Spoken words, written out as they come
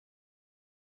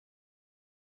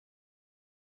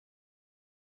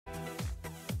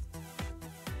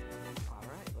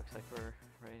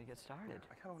get started.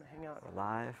 I kind of want to hang out We're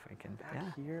live. We can,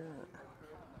 back here.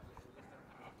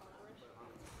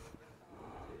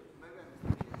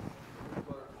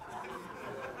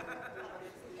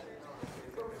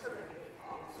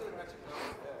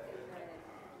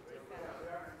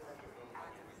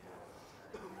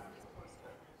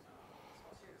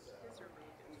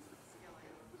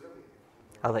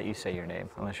 I'll let you say your name,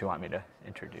 unless you want me to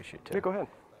introduce you to. Yeah, go ahead.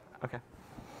 Okay.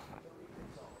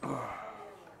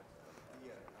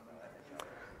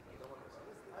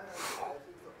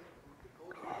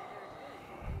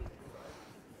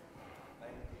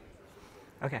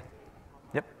 Okay.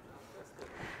 Yep.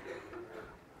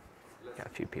 Got a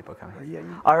few people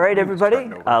coming. All right,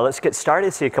 everybody, let's get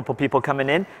started. See a couple people coming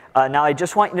in. Now, I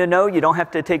just want you to know you don't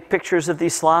have to take pictures of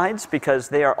these slides because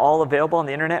they are all available on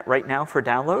the internet right now for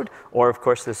download. Or, of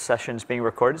course, this session is being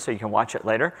recorded, so you can watch it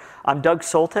later. I'm Doug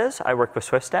Soltesz. I work with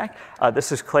SwiftStack.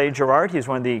 This is Clay Gerard. He's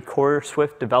one of the core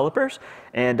Swift developers.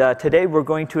 And today, we're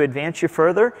going to advance you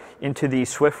further into the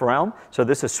Swift realm. So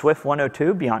this is Swift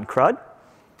 102 Beyond CRUD.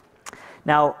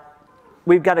 Now,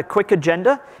 we've got a quick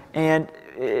agenda, and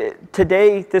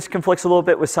today this conflicts a little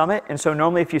bit with Summit, and so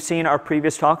normally if you've seen our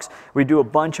previous talks, we do a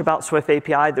bunch about Swift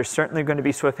API. There's certainly going to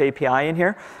be Swift API in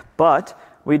here, but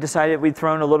we decided we'd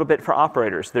throw in a little bit for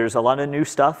operators. There's a lot of new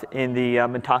stuff in the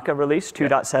Mintaka release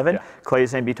 2.7. Yeah.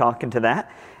 Clay's going to be talking to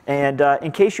that. And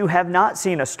in case you have not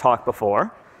seen us talk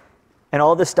before, and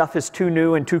all this stuff is too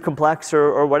new and too complex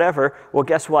or whatever, well,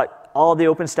 guess what? All the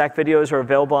OpenStack videos are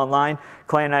available online.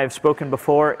 Clay and I have spoken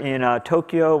before in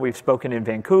Tokyo. We've spoken in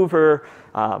Vancouver,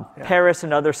 Paris,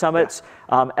 and other summits,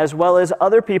 as well as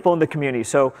other people in the community.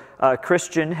 So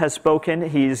Christian has spoken.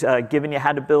 He's given you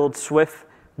how to build Swift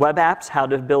web apps, how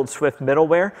to build Swift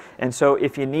middleware. And so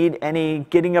if you need any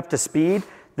getting up to speed,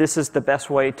 this is the best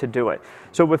way to do it.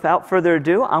 So without further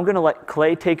ado, I'm going to let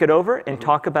Clay take it over and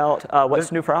talk about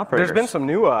what's new for operators. There's been some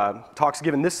new talks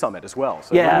given this summit as well.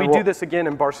 So when we do this again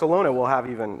in Barcelona, we'll have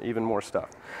even more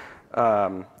stuff.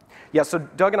 Yeah, so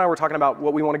Doug and I were talking about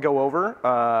what we want to go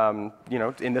over,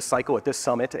 in this cycle at this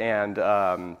summit, and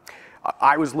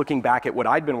I was looking back at what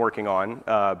I'd been working on,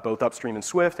 both upstream in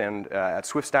Swift and at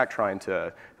SwiftStack, trying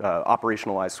to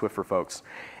operationalize Swift for folks.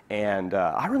 And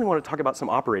I really want to talk about some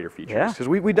operator features, because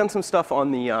we've done some stuff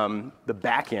on the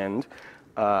back end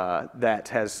that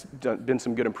has been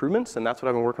some good improvements, and that's what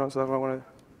I've been working on, so that's what I want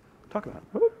to talk about.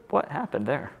 What happened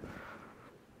there?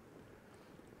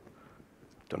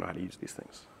 Don't know how to use these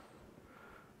things.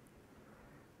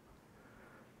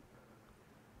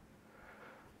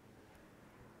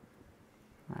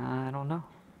 I don't know.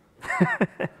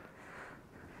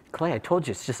 Clay, I told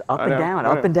you, it's just up and down,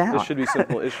 up and down. It should be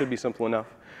simple. It should be simple enough.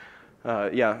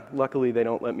 Yeah, luckily they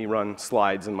don't let me run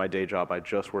slides in my day job. I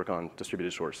just work on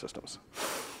distributed storage systems.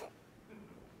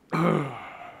 There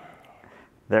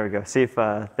we go. See if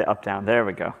the up, down. There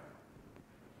we go.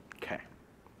 Okay.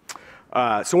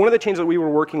 So one of the changes that we were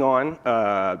working on,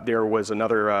 there was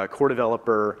another core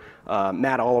developer,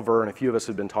 Matt Oliver, and a few of us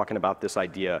have been talking about this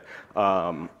idea,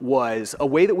 was a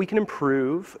way that we can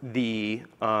improve the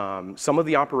some of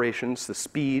the operations, the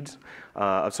speeds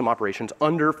of some operations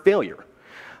under failure.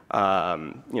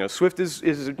 Swift is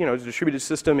a distributed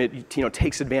system. It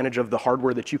takes advantage of the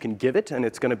hardware that you can give it, and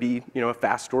it's going to be a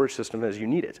fast storage system as you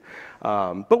need it.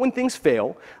 But when things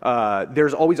fail,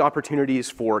 there's always opportunities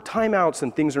for timeouts,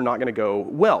 and things are not going to go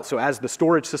well. So as the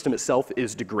storage system itself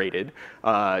is degraded,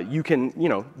 you can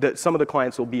some of the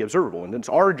clients will be observable, and it's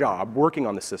our job working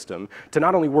on the system to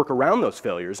not only work around those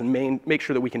failures and make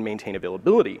sure that we can maintain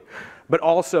availability, but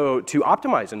also to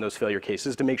optimize in those failure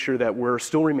cases to make sure that we're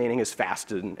still remaining as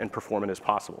fast and performant as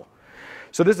possible.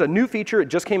 So this is a new feature. It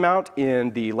just came out in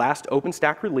the last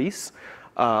OpenStack release.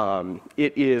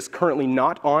 It is currently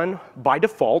not on by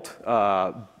default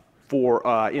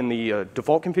in the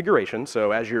default configuration.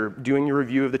 So as you're doing your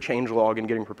review of the changelog and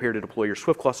getting prepared to deploy your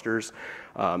Swift clusters,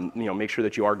 make sure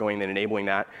that you are going and enabling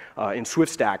that. In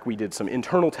SwiftStack, we did some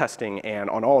internal testing, and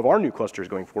on all of our new clusters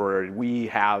going forward, we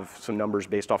have some numbers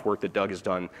based off work that Doug has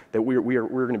done that we're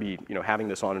going to be having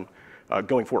this on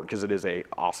going forward, because it is an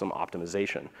awesome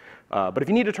optimization. But if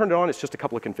you need to turn it on, it's just a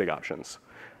couple of config options.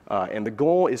 And the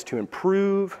goal is to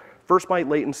improve first byte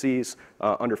latencies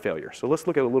under failure. So let's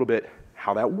look at a little bit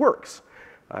how that works.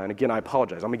 And again, I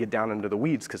apologize. I'm going to get down into the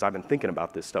weeds because I've been thinking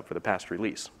about this stuff for the past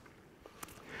release.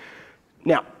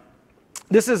 Now,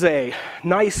 this is a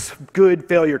nice, good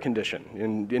failure condition.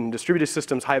 In distributed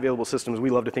systems, high available systems, we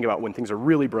love to think about when things are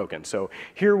really broken. So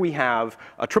here we have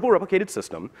a triple replicated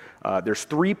system. There's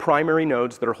 3 primary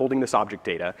nodes that are holding this object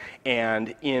data.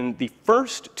 And in the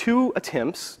first 2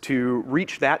 attempts to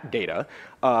reach that data,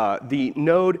 the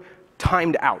node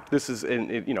timed out. This is,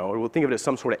 we'll think of it as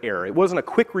some sort of error. It wasn't a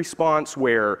quick response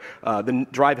where the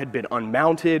drive had been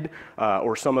unmounted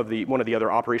or one of the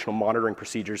other operational monitoring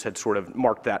procedures had sort of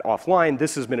marked that offline.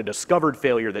 This has been a discovered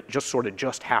failure that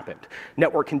just happened.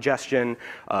 Network congestion,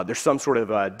 there's some sort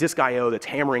of disk I/O that's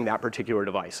hammering that particular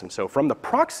device. And so from the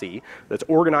proxy that's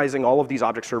organizing all of these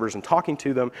object servers and talking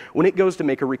to them, when it goes to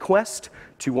make a request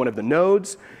to one of the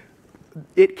nodes,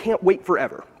 it can't wait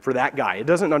forever for that guy. It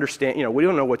doesn't understand, we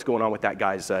don't know what's going on with that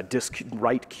guy's disk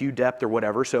write queue depth or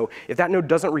whatever. So if that node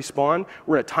doesn't respond,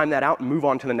 we're going to time that out and move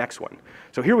on to the next one.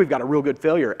 So here we've got a real good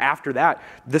failure. After that,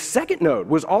 the second node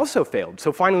was also failed.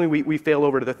 So finally we fail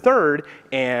over to the third,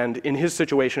 and in his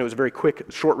situation, it was a very quick,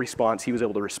 short response. He was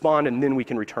able to respond, and then we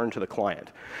can return to the client.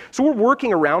 So we're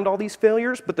working around all these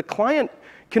failures, but the client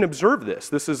can observe this.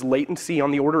 This is latency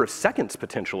on the order of seconds,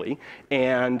 potentially,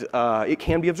 and it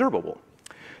can be observable.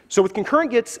 So with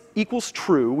concurrent gets equals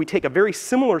true, we take a very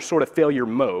similar sort of failure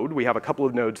mode. We have a couple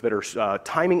of nodes that are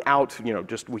timing out,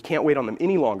 we can't wait on them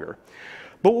any longer.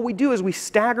 But what we do is we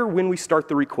stagger when we start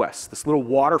the request, this little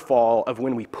waterfall of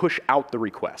when we push out the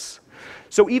requests.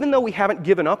 So even though we haven't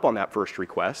given up on that first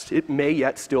request, it may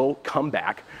yet still come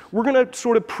back. We're going to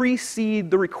sort of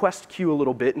precede the request queue a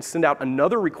little bit and send out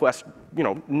another request,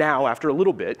 now after a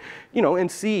little bit, and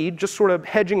see, just sort of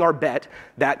hedging our bet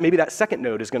that maybe that second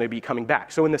node is going to be coming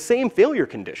back. So in the same failure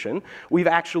condition, we've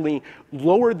actually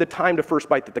lowered the time to first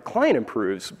byte that the client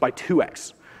improves by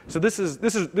 2x. So this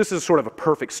is sort of a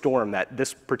perfect storm that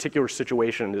this particular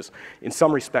situation is, in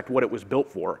some respect, what it was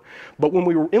built for. But when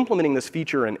we were implementing this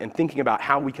feature and thinking about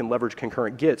how we can leverage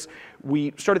concurrent gets,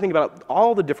 we started thinking about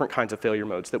all the different kinds of failure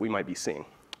modes that we might be seeing.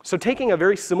 So taking a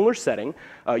very similar setting,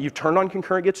 you've turned on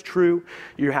concurrent gets true,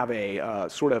 you have a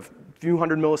sort of few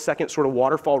hundred millisecond sort of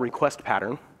waterfall request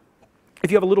pattern.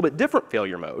 If you have a little bit different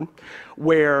failure mode,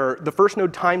 where the first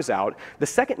node times out, the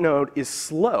second node is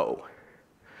slow,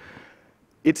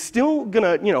 it's still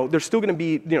gonna, there's still gonna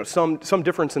be, some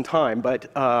difference in time,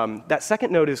 but that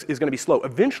second node is gonna be slow.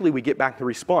 Eventually we get back the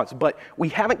response, but we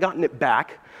haven't gotten it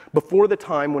back before the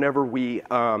time whenever we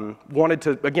wanted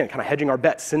to, again, kind of hedging our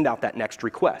bet, send out that next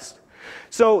request.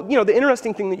 So, the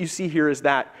interesting thing that you see here is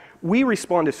that we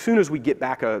respond as soon as we get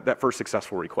back that first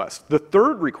successful request. The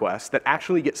third request that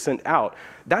actually gets sent out,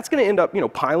 that's going to end up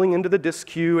piling into the disk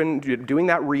queue and doing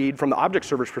that read. From the object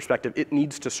server's perspective, it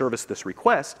needs to service this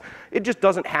request. It just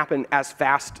doesn't happen as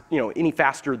fast, any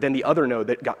faster than the other node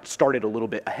that got started a little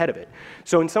bit ahead of it.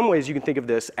 So in some ways, you can think of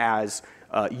this as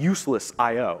useless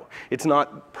I/O. It's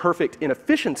not perfect in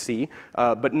efficiency,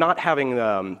 but not having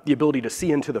the ability to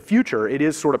see into the future, it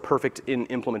is sort of perfect in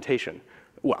implementation.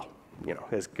 Well,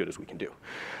 as good as we can do.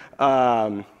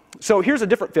 So here's a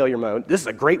different failure mode. This is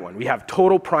a great one. We have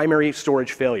total primary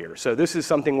storage failure. So this is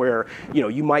something where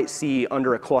you might see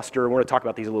under a cluster, we're going to talk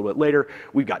about these a little bit later,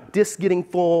 we've got disks getting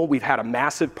full, we've had a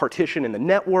massive partition in the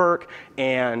network,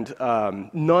 and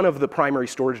none of the primary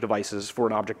storage devices for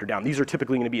an object are down. These are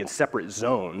typically going to be in separate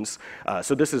zones.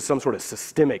 So this is some sort of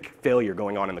systemic failure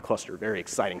going on in the cluster. Very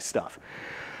exciting stuff.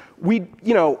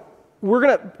 We're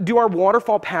going to do our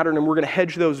waterfall pattern, and we're going to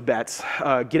hedge those bets,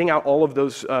 getting out all of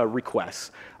those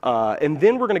requests. And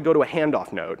then we're going to go to a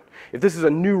handoff node. If this is a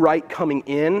new write coming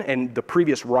in, and the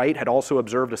previous write had also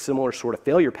observed a similar sort of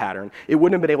failure pattern, it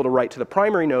wouldn't have been able to write to the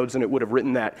primary nodes, and it would have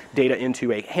written that data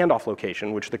into a handoff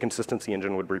location, which the consistency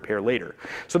engine would repair later.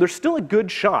 So there's still a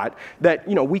good shot that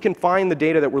we can find the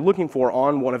data that we're looking for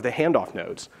on one of the handoff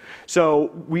nodes.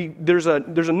 So there's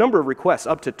a number of requests,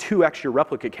 up to 2x your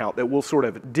replicate count, that will sort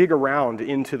of dig around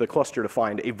into the cluster to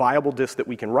find a viable disk that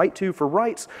we can write to for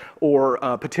writes, or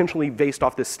potentially based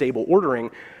off this stable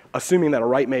ordering, assuming that a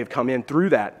write may have come in through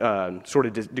that sort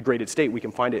of degraded state, we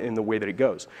can find it in the way that it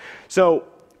goes. So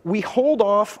we hold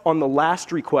off on the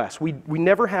last request. We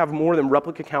never have more than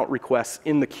replica count requests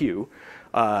in the queue.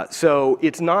 So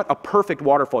it's not a perfect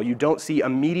waterfall. You don't see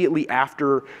immediately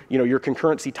after your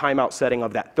concurrency timeout setting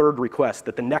of that third request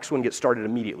that the next one gets started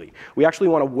immediately. We actually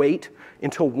want to wait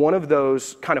until one of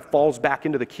those kind of falls back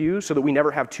into the queue so that we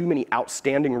never have too many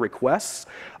outstanding requests,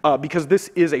 because this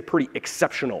is a pretty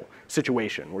exceptional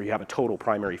situation where you have a total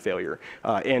primary failure.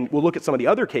 And we'll look at some of the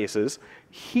other cases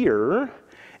here,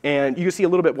 and you can see a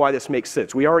little bit why this makes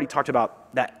sense. We already talked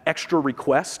about that extra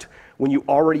request when you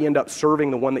already end up serving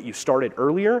the one that you started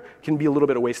earlier can be a little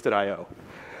bit of wasted I/O.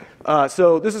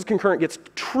 So this is concurrent gets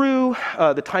true.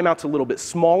 The timeout's a little bit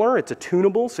smaller. It's a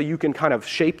tunable, so you can kind of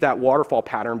shape that waterfall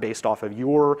pattern based off of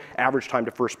your average time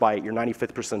to first byte, your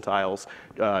 95th percentiles.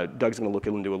 Doug's going to look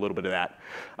into a little bit of that.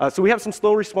 So we have some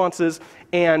slow responses,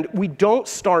 and we don't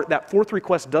start, that fourth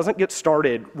request doesn't get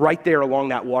started right there along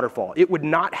that waterfall. It would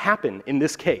not happen in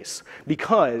this case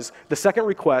because the second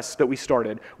request that we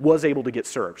started was able to get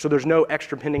served. So there's no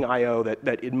extra pending I/O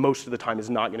that in most of the time is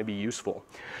not going to be useful.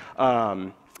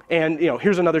 And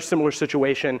here's another similar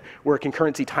situation where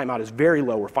concurrency timeout is very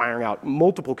low. We're firing out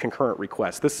multiple concurrent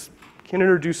requests. This can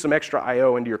introduce some extra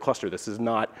I/O into your cluster. This is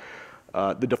not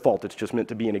the default. It's just meant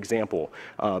to be an example.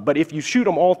 But if you shoot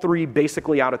them all three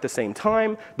basically out at the same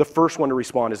time, the first one to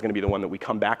respond is going to be the one that we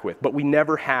come back with. But we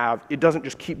never have, it doesn't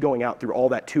just keep going out through all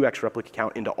that 2x replicate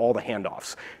count into all the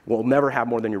handoffs. We'll never have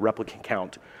more than your replicate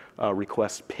count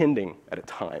requests pending at a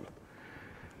time.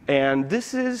 And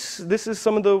this is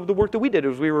some of the work that we did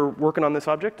as we were working on this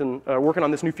object and working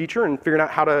on this new feature and figuring out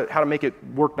how to make it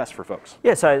work best for folks.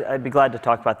 Yes, I'd be glad to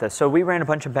talk about this. So we ran a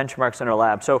bunch of benchmarks in our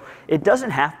lab. So it doesn't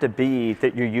have to be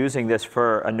that you're using this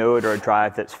for a node or a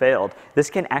drive that's failed. This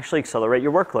can actually accelerate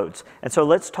your workloads. And so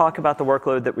let's talk about the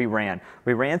workload that we ran.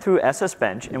 We ran through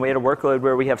SSBench, and we had a workload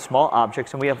where we have small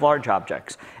objects and we have large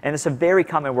objects. And it's a very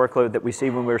common workload that we see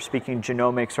when we're speaking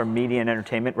genomics or media and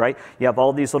entertainment, right? You have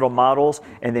all these little models,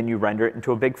 and then you render it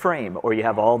into a big frame, or you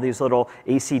have all these little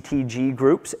ACTG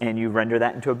groups and you render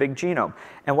that into a big genome.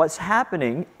 And what's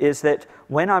happening is that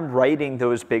when I'm writing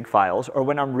those big files or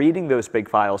when I'm reading those big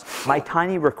files, my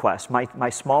tiny requests, my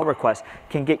small requests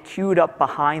can get queued up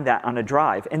behind that on a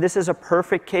drive. And this is a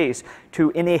perfect case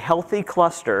to, in a healthy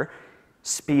cluster,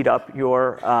 speed up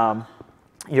your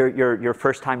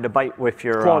first time to byte with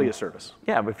your quality of service.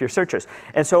 Yeah, with your searches.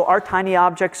 And so our tiny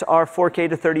objects are 4K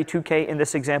to 32K in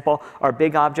this example. Our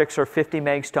big objects are 50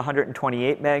 megs to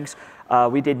 128 megs.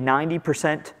 We did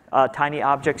 90% tiny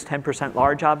objects, 10%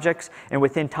 large objects. And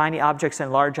within tiny objects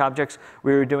and large objects,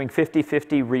 we were doing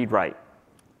 50-50 read-write.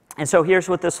 And so here's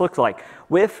what this looks like.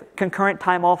 With concurrent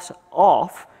time-offs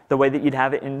off, the way that you'd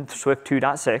have it in Swift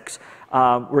 2.6,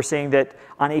 we're seeing that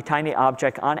on a tiny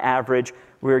object, on average,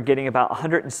 we're getting about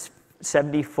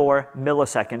 174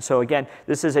 milliseconds. So again,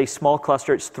 this is a small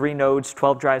cluster. It's 3 nodes,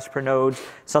 12 drives per node,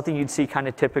 something you'd see kind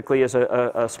of typically as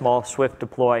a small Swift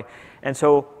deploy. And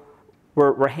so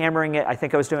we're hammering it. I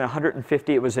think I was doing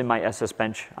 150. It was in my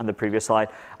SSBench on the previous slide.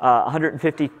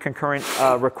 150 concurrent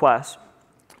requests,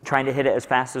 trying to hit it as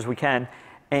fast as we can.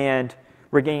 And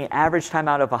we're getting an average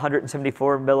timeout of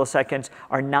 174 milliseconds.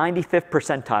 Our 95th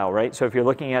percentile, right? So if you're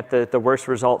looking at the worst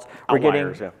results, we're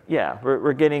Outliers, getting,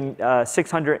 we're getting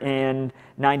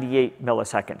 698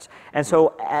 milliseconds. And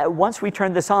so once we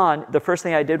turned this on, the first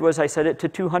thing I did was I set it to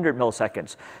 200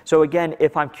 milliseconds. So again,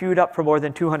 if I'm queued up for more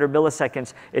than 200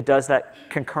 milliseconds, it does that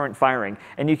concurrent firing.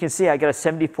 And you can see I get a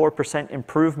 74%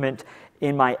 improvement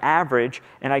in my average,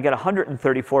 and I get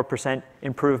 134%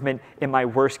 improvement in my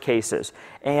worst cases.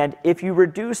 And if you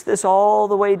reduce this all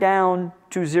the way down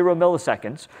to 0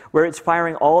 milliseconds, where it's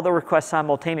firing all the requests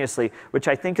simultaneously, which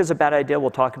I think is a bad idea,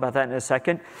 we'll talk about that in a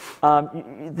second,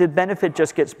 the benefit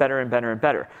just gets better and better and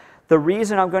better. The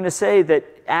reason I'm going to say that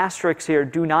asterisks here,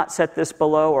 do not set this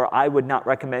below, or I would not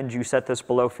recommend you set this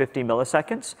below 50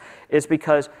 milliseconds, is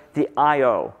because the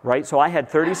I/O, right? So I had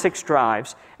 36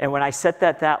 drives, and when I set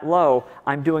that low,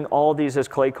 I'm doing all these, as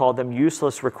Clay called them,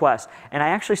 useless requests. And I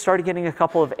actually started getting a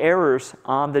couple of errors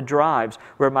on the drives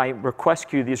where my request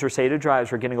queue, these are SATA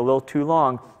drives, were getting a little too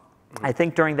long. I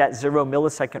think during that 0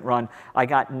 millisecond run, I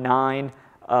got 9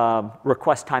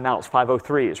 request timeouts,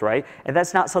 503s, right? And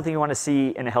that's not something you want to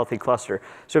see in a healthy cluster.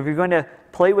 So if you're going to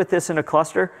play with this in a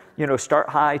cluster, start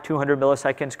high, 200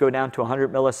 milliseconds, go down to 100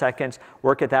 milliseconds,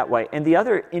 work it that way. And the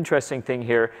other interesting thing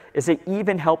here is it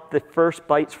even helped the first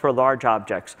bytes for large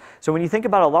objects. So when you think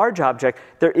about a large object,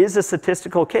 there is a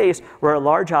statistical case where a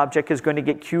large object is going to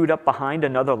get queued up behind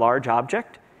another large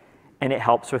object, and it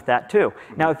helps with that too.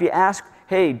 Now, if you ask,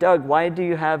 hey, Doug, why do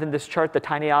you have in this chart the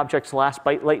tiny object's last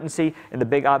byte latency and the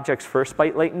big object's first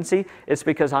byte latency? It's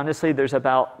because, honestly, there's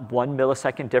about 1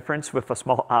 millisecond difference with a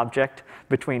small object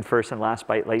between first and last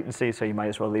byte latency, so you might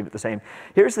as well leave it the same.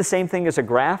 Here's the same thing as a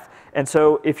graph. And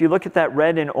so if you look at that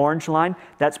red and orange line,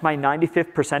 that's my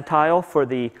 95th percentile for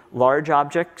the large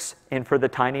objects and for the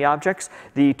tiny objects.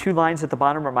 The 2 lines at the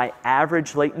bottom are my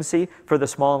average latency for the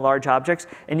small and large objects.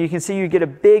 And you can see you get a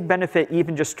big benefit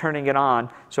even just turning it on,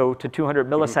 so to 200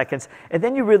 milliseconds. And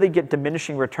then you really get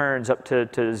diminishing returns up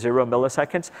to 0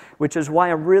 milliseconds, which is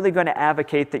why I'm really going to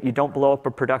advocate that you don't blow up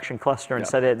a production cluster and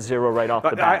set it at 0 right off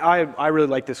the bat. I really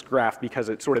like this graph because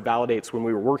it sort of validates when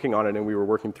we were working on it and we were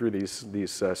working through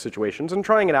these situations and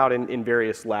trying it out in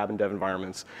various lab and dev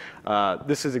environments.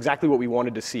 This is exactly what we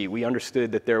wanted to see. We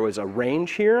understood that there was a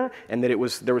range here and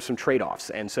that there was some trade-offs.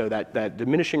 And so that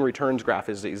diminishing returns graph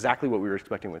is exactly what we were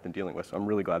expecting with and dealing with. So I'm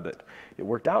really glad that it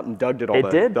worked out and Doug did all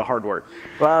the hard work.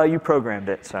 Well, you programmed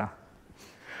it, so.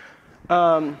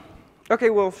 OK,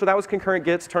 well, so that was concurrent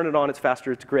gets. Turn it on. It's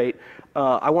faster. It's great.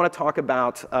 I want to talk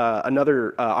about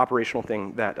another operational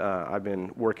thing that I've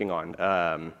been working on.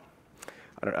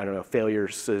 I don't know,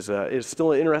 failures is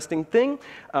still an interesting thing.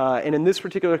 And in this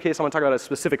particular case, I want to talk about a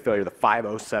specific failure, the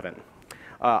 507.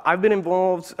 I've been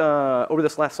involved over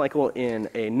this last cycle in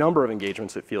a number of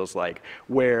engagements, it feels like,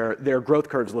 where their growth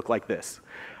curves look like this.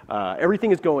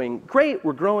 Everything is going great.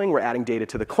 We're growing. We're adding data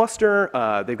to the cluster.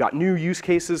 They've got new use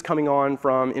cases coming on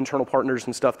from internal partners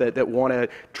and stuff that want to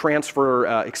transfer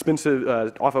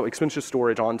off of expensive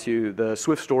storage onto the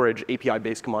Swift storage,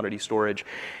 API-based commodity storage.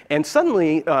 And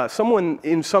suddenly, someone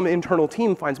in some internal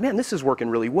team finds, man, this is working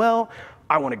really well.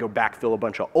 I want to go backfill a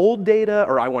bunch of old data,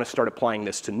 or I want to start applying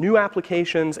this to new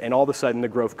applications, and all of a sudden the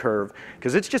growth curve,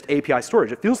 because it's just API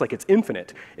storage, it feels like it's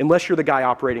infinite, unless you're the guy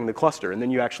operating the cluster, and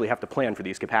then you actually have to plan for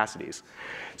these capacities.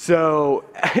 So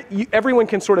everyone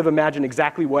can sort of imagine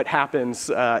exactly what happens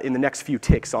in the next few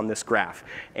ticks on this graph.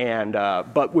 And,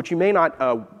 but what you may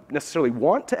not necessarily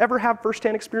want to ever have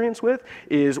firsthand experience with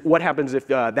is what happens if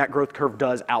that growth curve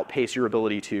does outpace your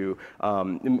ability to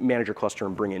manage your cluster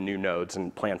and bring in new nodes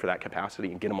and plan for that capacity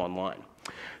and get them online.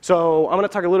 So I'm going to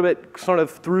talk a little bit sort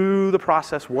of through the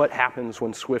process what happens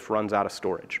when Swift runs out of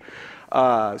storage.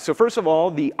 So first of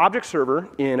all, the object server,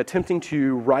 in attempting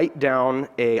to write down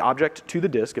an object to the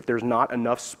disk, if there's not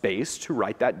enough space to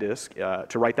write that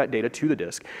data to the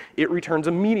disk, it returns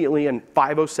immediately a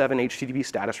 507 HTTP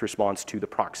status response to the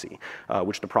proxy,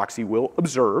 which the proxy will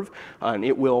observe, and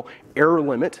it will error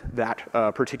limit that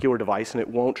particular device, and it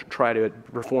won't try to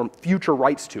perform future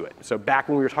writes to it. So back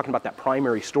when we were talking about that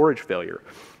primary storage failure,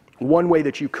 one way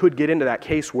that you could get into that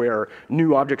case where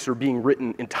new objects are being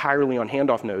written entirely on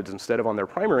handoff nodes instead of on their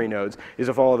primary nodes is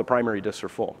if all of the primary disks are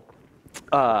full.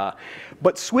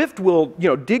 But Swift will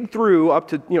dig through up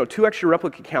to 2x your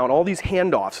replicate count, all these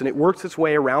handoffs, and it works its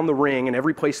way around the ring and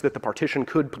every place that the partition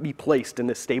could be placed in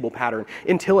this stable pattern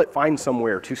until it finds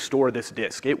somewhere to store this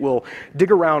disk. It will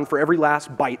dig around for every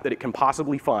last byte that it can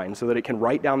possibly find so that it can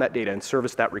write down that data and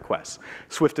service that request.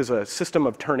 Swift is a system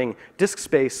of turning disk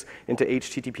space into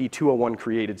HTTP 201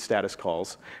 created status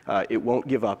calls. It won't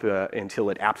give up until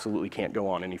it absolutely can't go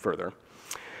on any further.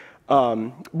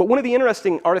 But one of the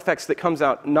interesting artifacts that comes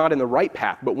out, not in the right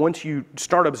path, but once you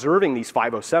start observing these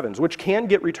 507s, which can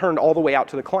get returned all the way out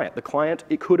to the client. The client,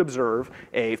 it could observe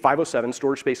a 507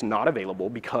 storage space not available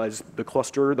because the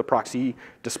cluster, the proxy,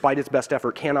 despite its best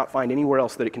effort, cannot find anywhere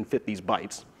else that it can fit these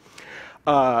bytes.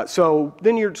 So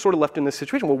then you're sort of left in this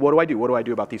situation. Well, what do I do? What do I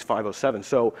do about these 507s?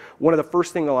 So one of the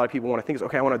first things a lot of people want to think is,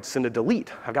 OK, I want to send a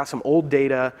delete. I've got some old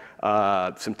data,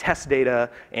 some test data,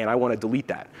 and I want to delete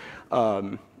that.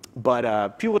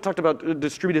 But people have talked about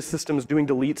distributed systems doing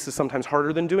deletes is sometimes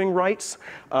harder than doing writes.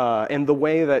 And the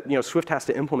way that Swift has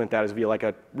to implement that is via like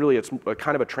it's a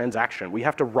kind of a transaction. We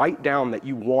have to write down that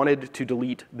you wanted to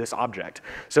delete this object.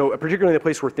 So particularly in the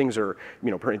place where things are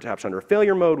perhaps under a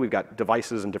failure mode, we've got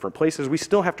devices in different places, we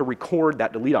still have to record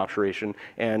that delete operation.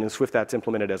 And in Swift that's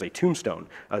implemented as a tombstone,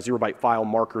 a 0-byte file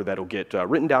marker that'll get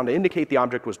written down to indicate the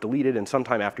object was deleted, and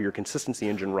sometime after your consistency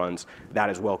engine runs, that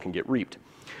as well can get reaped.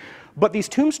 But these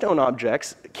tombstone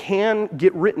objects can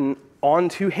get written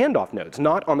onto handoff nodes,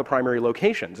 not on the primary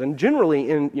locations. And generally,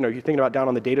 you're thinking about down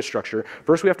on the data structure,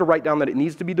 first we have to write down that it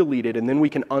needs to be deleted, and then we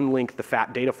can unlink the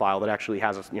fat data file that actually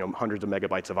has hundreds of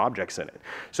megabytes of objects in it.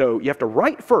 So you have to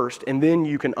write first, and then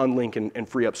you can unlink and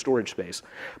free up storage space.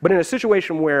 But in a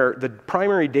situation where the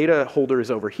primary data holder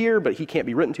is over here, but he can't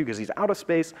be written to because he's out of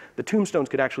space, the tombstones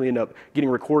could actually end up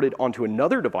getting recorded onto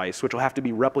another device, which will have to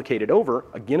be replicated over,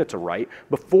 again it's a write,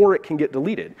 before it can get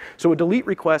deleted. So a delete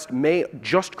request may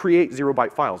just create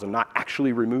 0-byte files and not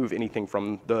actually remove anything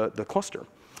from the cluster.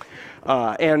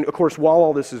 And of course, while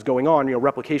all this is going on,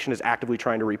 replication is actively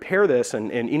trying to repair this,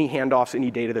 and any handoffs, any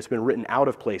data that's been written out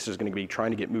of place is going to be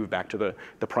trying to get moved back to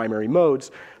the primary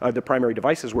modes, the primary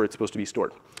devices where it's supposed to be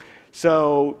stored.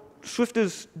 So Swift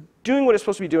is doing what it's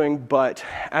supposed to be doing, but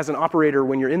as an operator,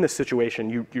 when you're in this situation,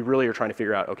 you really are trying to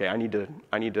figure out, okay, I need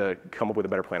to come up with a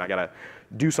better plan. I got to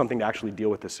do something to actually deal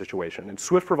with this situation. And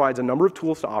Swift provides a number of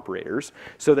tools to operators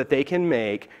so that they can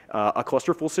make a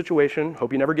clusterful situation,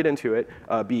 hope you never get into it,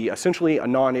 be essentially a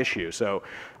non-issue. So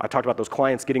I talked about those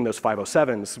clients getting those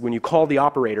 507s. When you call the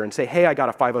operator and say, hey, I got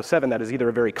a 507, that is either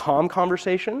a very calm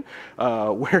conversation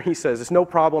where he says, it's no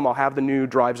problem, I'll have the new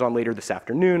drives on later this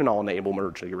afternoon and I'll enable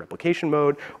merge your replication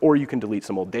mode, or you can delete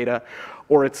some old data.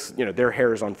 Or it's, their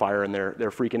hair is on fire and they're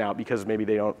freaking out because maybe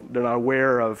they're not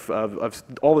aware of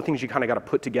all the things you kind of got to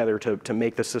put together to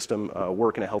make the system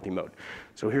work in a healthy mode.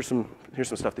 So here's some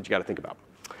stuff that you got to think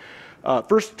about.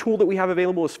 First tool that we have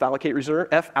available is fallocate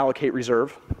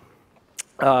reserve.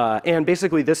 And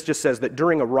basically, this just says that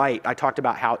during a write, I talked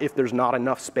about how if there's not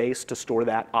enough space to store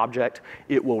that object,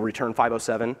 it will return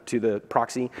 507 to the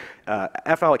proxy.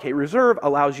 Fallocate reserve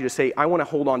allows you to say, I want to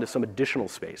hold on to some additional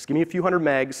space. Give me a few hundred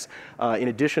megs in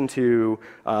addition to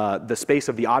the space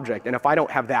of the object. And if I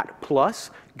don't have that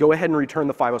plus, go ahead and return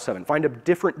the 507. Find a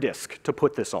different disk to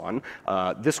put this on.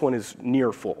 This one is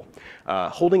near full.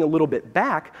 Holding a little bit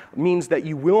back means that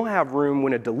you will have room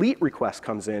when a delete request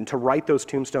comes in to write those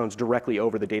tombstones directly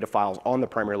over the data files on the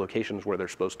primary locations where they're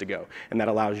supposed to go. And that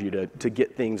allows you to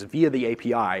get things via the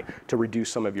API to reduce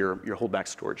some of your holdback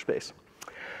storage space.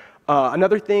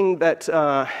 Another thing that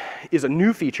is a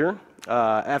new feature,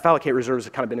 fallocate reserves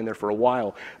have kind of been in there for a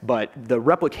while, but the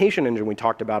replication engine we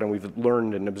talked about and we've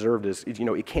learned and observed is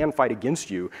it can fight against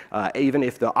you. Even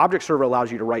if the object server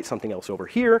allows you to write something else over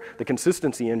here, the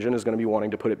consistency engine is going to be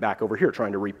wanting to put it back over here,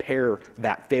 trying to repair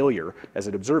that failure as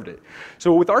it observed it.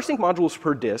 So with rsync modules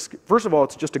per disk, first of all,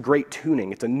 it's just a great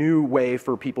tuning. It's a new way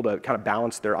for people to kind of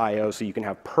balance their I/O so you can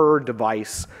have per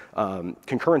device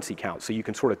concurrency count. So you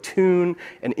can sort of tune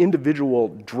an individual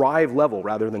drive level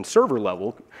rather than server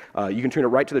level. You can tune it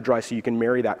right to the drive so you can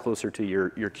marry that closer to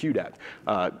your QDAT.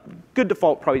 Good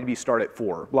default probably to be start at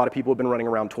 4. A lot of people have been running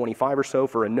around 25 or so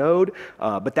for a node,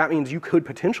 but that means you could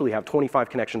potentially have 25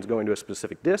 connections going to a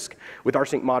specific disk. With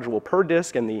rsync module per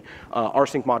disk and the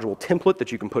rsync module template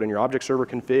that you can put in your object server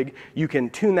config, you can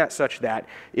tune that such that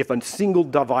if a single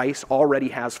device already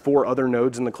has 4 other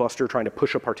nodes in the cluster trying to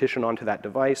push a partition onto that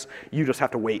device, you just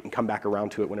have to wait and come back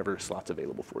around to it whenever a slot's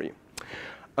available for you.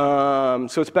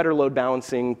 So it's better load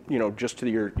balancing, just to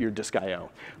your disk I/O.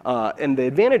 And the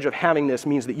advantage of having this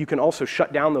means that you can also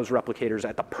shut down those replicators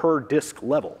at the per disk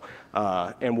level.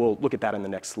 And we'll look at that in the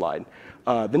next slide.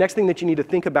 The next thing that you need to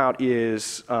think about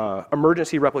is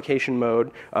emergency replication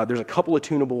mode. There's a couple of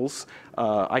tunables.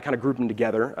 I kind of group them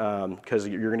together because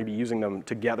you're going to be using them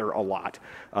together a lot.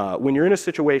 When you're in a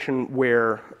situation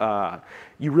where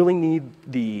you really need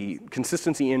the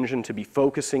consistency engine to be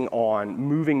focusing on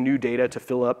moving new data to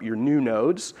fill up your new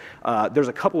nodes, there's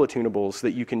a couple of tunables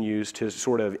that you can use to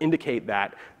sort of indicate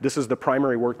that this is the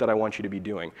primary work that I want you to be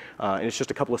doing. And it's just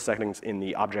a couple of settings in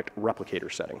the object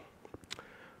replicator setting.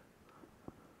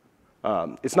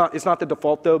 It's not the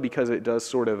default though, because it does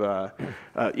sort of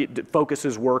it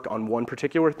focuses work on one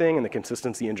particular thing, and the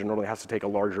consistency engine really has to take a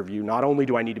larger view. Not only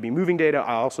do I need to be moving data,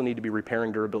 I also need to be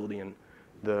repairing durability and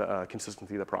the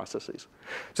consistency of the processes.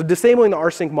 So disabling the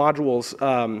rsync modules,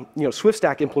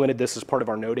 SwiftStack implemented this as part of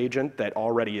our node agent that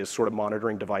already is sort of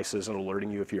monitoring devices and alerting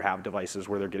you if you have devices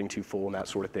where they're getting too full and that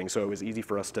sort of thing. So it was easy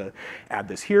for us to add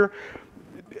this here.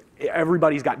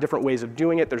 Everybody's got different ways of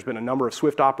doing it. There's been a number of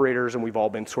Swift operators, and we've all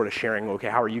been sort of sharing, okay,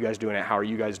 how are you guys doing it? How are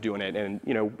you guys doing it? And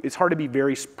it's hard to be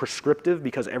very prescriptive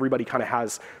because everybody kind of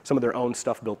has some of their own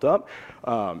stuff built up.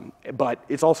 But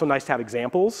it's also nice to have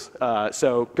examples.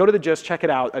 So go to the gist, check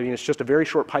it out. I mean, it's just a very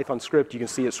short Python script. You can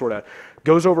see it sort of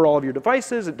goes over all of your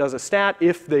devices. It does a stat.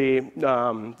 If they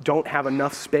don't have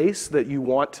enough space that you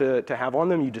want to have on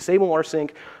them, you disable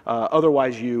rsync.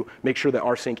 Otherwise, you make sure that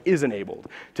rsync is enabled.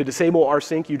 To disable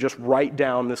rsync, you just write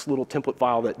down this little template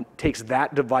file that takes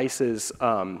that device's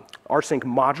rsync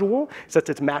module, sets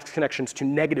its max connections to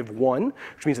 -1,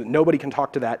 which means that nobody can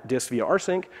talk to that disk via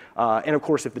rsync. And of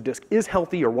course, if the disk is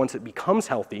healthy, or once it becomes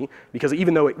healthy, because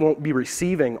even though it won't be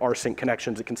receiving rsync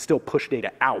connections, it can still push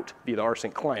data out via the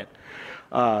rsync client.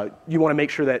 You want to make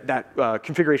sure that that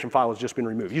configuration file has just been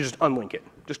removed. You just unlink it.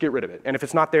 Just get rid of it. And if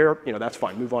it's not there, that's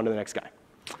fine. Move on to the next guy.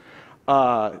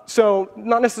 So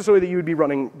not necessarily that you would be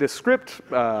running this script.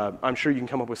 I'm sure you can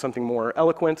come up with something more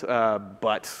eloquent,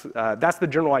 but that's the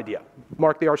general idea.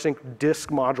 Mark the rsync disk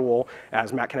module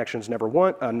as mat connections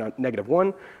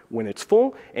 -1 when it's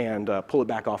full, and pull it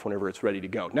back off whenever it's ready to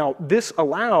go. Now, this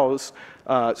allows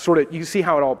you see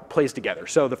how it all plays together.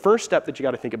 So the first step that you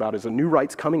got to think about is a new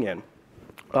write's coming in.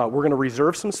 we're going to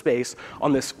reserve some space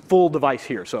on this full device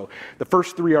here. So the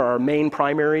first three are our main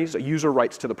primaries. A user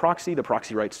writes to the proxy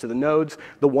writes to the nodes.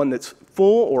 The one that's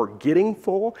full or getting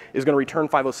full is going to return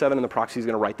 507, and the proxy is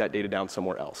going to write that data down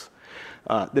somewhere else.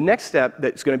 The next step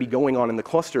that's going to be going on in the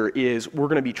cluster is we're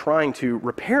going to be trying to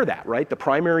repair that, right? The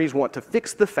primaries want to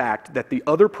fix the fact that the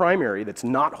other primary that's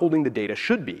not holding the data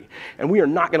should be. And we are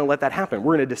not going to let that happen.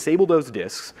 We're going to disable those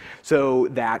disks so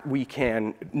that we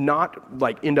can not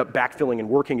like end up backfilling and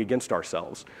working against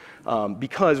ourselves.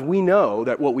 Because we know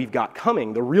that what we've got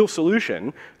coming, the real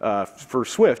solution for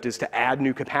Swift is to add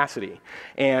new capacity.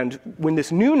 And when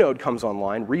this new node comes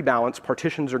online, rebalance,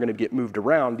 partitions are going to get moved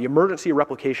around. The emergency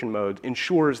replication mode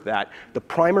ensures that the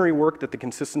primary work that the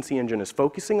consistency engine is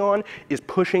focusing on is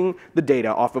pushing the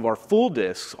data off of our full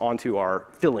disks onto our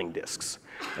filling disks.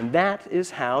 And that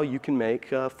is how you can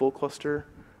make a full cluster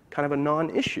kind of a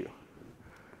non-issue.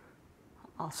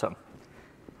 Awesome.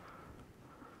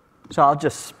 So I'll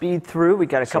just speed through. We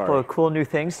got a couple of cool new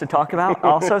things to talk about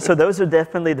also. So those are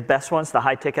definitely the best ones, the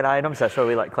high-ticket items. That's why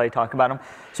we let Clay talk about them.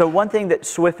 So one thing that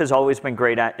Swift has always been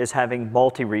great at is having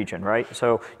multi-region, right?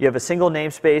 So you have a single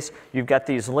namespace. You've got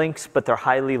these links, but they're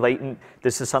highly latent.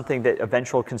 This is something that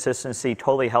eventual consistency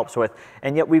totally helps with.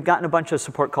 And yet we've gotten a bunch of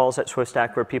support calls at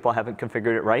SwiftStack where people haven't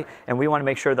configured it right. And we want to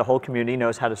make sure the whole community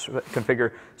knows how to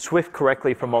configure Swift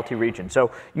correctly for multi-region.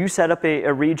 So you set up a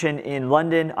region in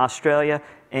London, Australia,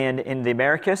 and in the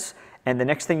Americas, and the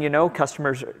next thing you know,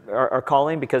 customers are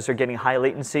calling because they're getting high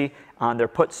latency on their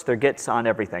puts, their gets, on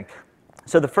everything.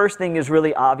 So the first thing is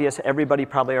really obvious. Everybody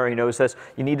probably already knows this.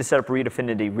 You need to set up read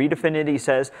affinity. Read affinity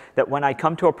says that when I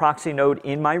come to a proxy node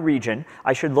in my region,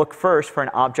 I should look first for an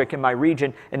object in my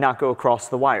region and not go across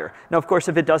the wire. Now, of course,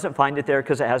 if it doesn't find it there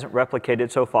because it hasn't replicated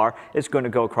so far, it's going to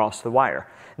go across the wire.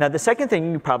 Now, the second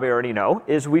thing you probably already know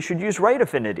is we should use write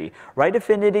affinity. Write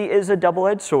affinity is a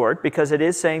double-edged sword because it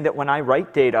is saying that when I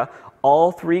write data,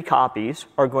 all three copies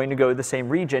are going to go to the same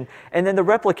region, and then the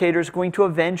replicator is going to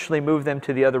eventually move them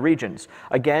to the other regions.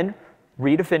 Again,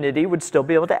 read affinity would still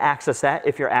be able to access that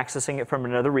if you're accessing it from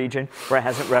another region where it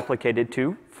hasn't replicated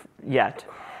to yet.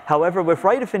 However, with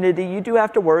write affinity, you do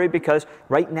have to worry because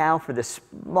right now, for this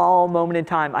small moment in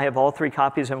time, I have all three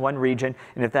copies in one region,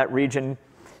 and if that region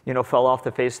fell off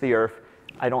the face of the earth,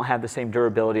 I don't have the same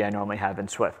durability I normally have in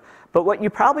Swift. But what you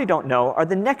probably don't know are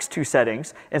the next two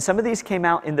settings, and some of these came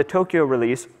out in the Tokyo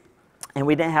release, and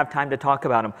we didn't have time to talk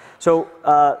about them. So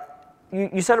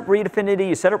you set up read affinity,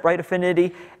 you set up write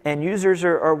affinity, and users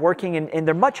are working, and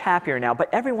they're much happier now. But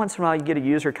every once in a while, you get a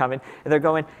user coming, and they're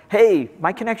going, hey,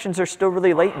 my connections are still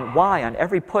really latent. Why? On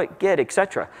every put, get,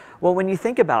 etc. Well, when you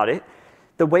think about it,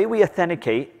 the way we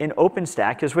authenticate in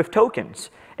OpenStack is with tokens.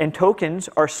 And tokens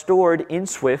are stored in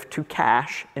Swift to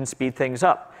cache and speed things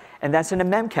up. And that's in a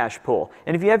memcache pool.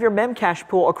 And if you have your memcache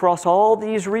pool across all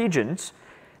these regions,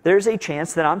 there's a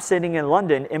chance that I'm sitting in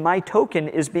London and my token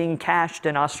is being cached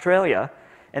in Australia,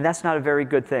 and that's not a very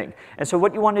good thing. And so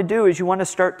what you want to do is you want to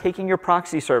start taking your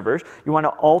proxy servers, you want to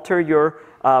alter your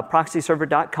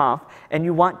proxyserver.conf, and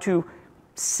you want to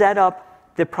set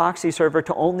up the proxy server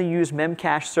to only use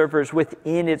memcache servers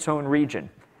within its own region.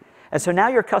 And so now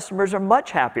your customers are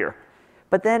much happier.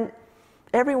 But then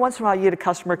every once in a while, you get a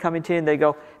customer coming to you and they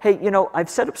go, hey, I've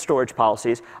set up storage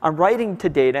policies. I'm writing to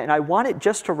data, and I want it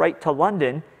just to write to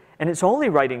London, and it's only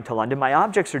writing to London. My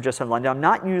objects are just in London. I'm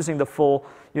not using the full,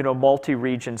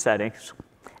 multi-region settings.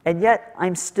 And yet,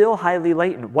 I'm still highly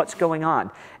latent. What's going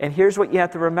on? And here's what you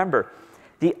have to remember.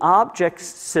 The object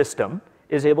system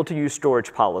is able to use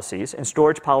storage policies. And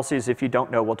storage policies, if you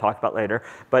don't know, we'll talk about later.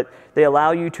 But they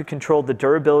allow you to control the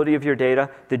durability of your data,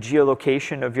 the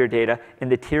geolocation of your data, and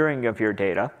the tiering of your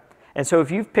data. And so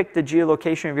if you've picked the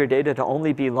geolocation of your data to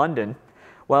only be London,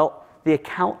 well, the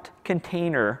account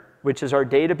container, which is our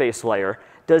database layer,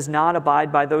 does not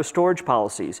abide by those storage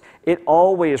policies. It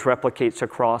always replicates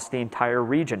across the entire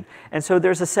region. And so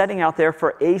there's a setting out there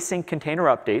for async container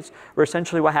updates, where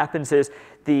essentially what happens is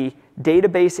the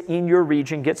database in your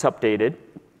region gets updated,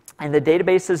 and the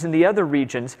databases in the other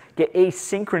regions get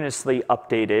asynchronously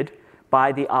updated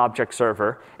by the object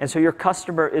server. And so your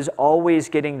customer is always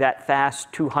getting that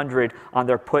fast 200 on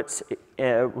their puts.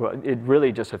 It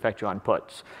really just affects you on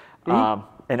puts and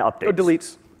updates. Or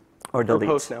deletes. Or deletes. Or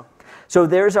posts now. So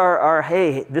there's our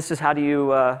hey, this is how do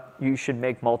you should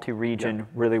make multi-region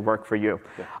really work for you.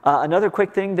 Yeah. Another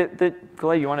quick thing that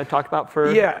Clay, you want to talk about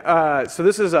for? Yeah, so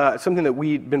this is something that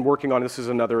we've been working on. This is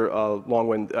another long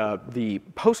one. The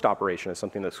post operation is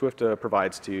something that Swift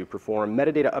provides to perform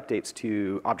metadata updates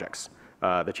to objects.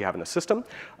 that you have in the system.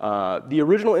 The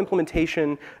original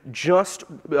implementation just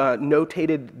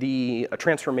notated the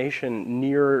transformation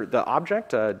near the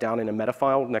object down in a meta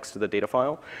file next to the data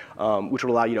file, which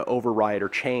would allow you to override or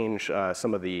change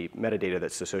some of the metadata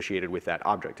that's associated with that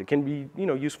object. It can be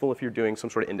useful if you're doing some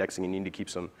sort of indexing and you need to keep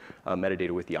some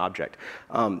metadata with the object.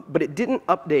 But it didn't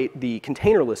update the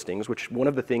container listings, which one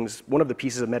of the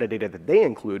pieces of metadata that they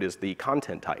include is the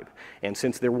content type. And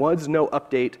since there was no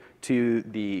update to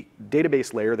the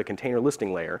database layer, the container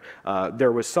listing layer,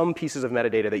 there was some pieces of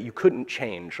metadata that you couldn't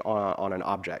change on an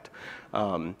object.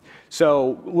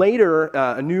 So later,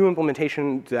 a new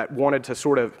implementation that wanted to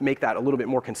sort of make that a little bit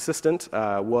more consistent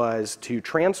was to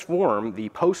transform the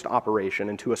post operation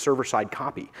into a server-side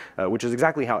copy, which is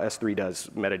exactly how S3 does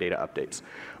metadata updates.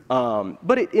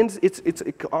 But it's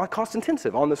cost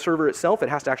intensive. On the server itself, it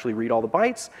has to actually read all the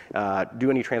bytes, do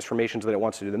any transformations that it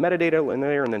wants to do the metadata in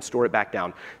there, and then store it back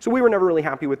down. So we were never really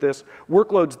happy with this.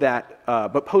 Workloads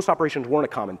but post operations weren't a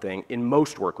common thing in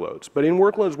most workloads. But in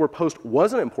workloads where post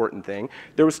was an important thing,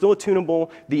 there was still a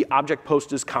tunable, the object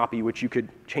post is copy, which you could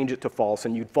change it to false,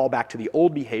 and you'd fall back to the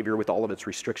old behavior with all of its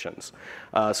restrictions.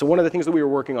 So one of the things that we were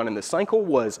working on in this cycle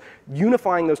was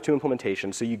unifying those two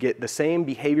implementations so you get the same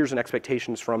behaviors and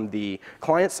expectations from the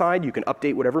client side. You can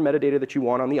update whatever metadata that you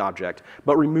want on the object,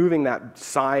 but removing that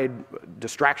side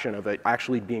distraction of it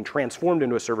actually being transformed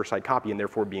into a server-side copy and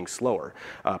therefore being slower.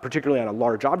 Particularly on a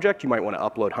large object, you might want to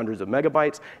upload hundreds of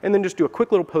megabytes and then just do a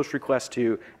quick little post request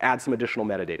to add some additional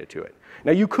metadata to it.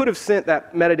 Now you could have sent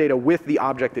that metadata with the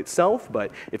object itself,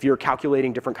 but if you're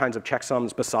calculating different kinds of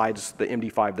checksums besides the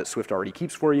MD5 that Swift already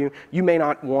keeps for you, you may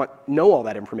not know all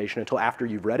that information until after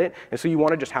you've read it, and so you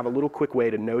want to just have a little quick way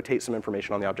to notate some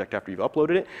information on the object after you've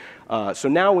uploaded it. So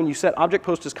now when you set object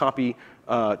post as copy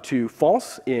to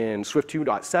false in Swift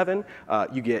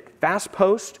 2.7, you get fast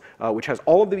post, which has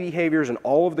all of the behaviors and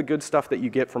all of the good stuff that you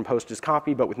get from post as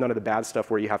copy, but with none of the bad stuff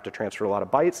where you have to transfer a lot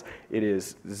of bytes. It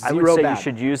is zero bad. I would say you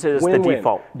should use it as the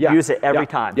default. Yeah. Use it every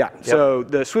time. Yeah. Yep. So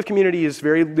the Swift community is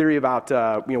very leery about,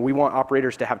 we want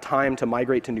operators to have time to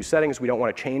migrate to new settings. We don't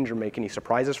want to change or make any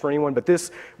surprises for anyone. But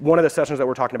one of the sessions that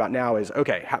we're talking about now is,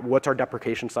 okay, what's our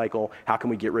deprecation cycle? How can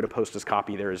we get rid of post as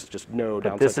copy? There is just no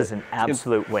downside. This is an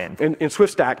absolute win. In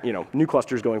SwiftStack, new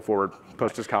clusters going forward,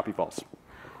 post as copy false.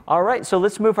 All right, so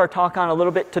let's move our talk on a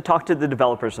little bit to talk to the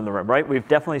developers in the room, right? We've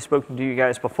definitely spoken to you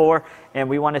guys before, and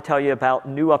we want to tell you about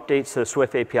new updates to the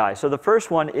Swift API. So the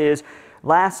first one is,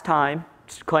 last time,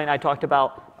 Clay and I talked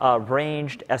about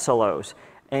ranged SLOs.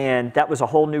 And that was a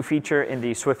whole new feature in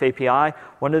the Swift API.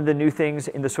 One of the new things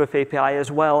in the Swift API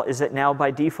as well is that now by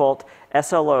default,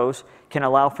 SLOs can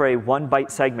allow for a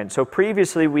 1-byte segment. So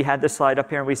previously we had this slide up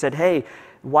here and we said, hey,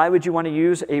 why would you want to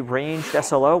use a ranged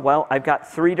SLO? Well, I've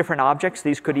got 3 different objects.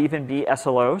 These could even be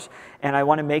SLOs. And I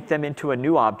want to make them into a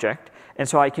new object. And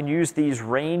so I can use these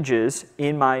ranges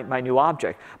in my new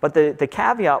object. But the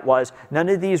caveat was none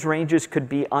of these ranges could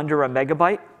be under a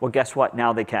megabyte. Well, guess what?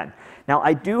 Now they can. Now,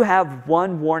 I do have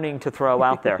one warning to throw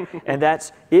out there, and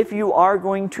that's if you are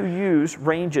going to use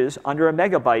ranges under a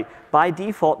megabyte, by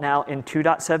default now in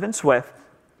 2.7 Swift,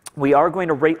 we are going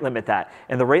to rate limit that.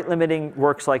 And the rate limiting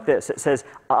works like this. It says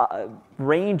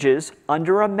ranges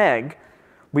under a meg,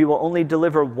 we will only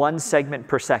deliver 1 segment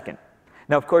per second.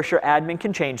 Now, of course, your admin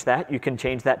can change that. You can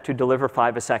change that to deliver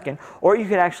 5 a second, or you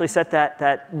could actually set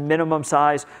that minimum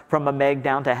size from a meg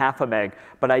down to half a meg.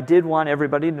 But I did want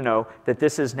everybody to know that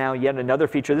this is now yet another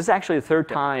feature. This is actually the 3rd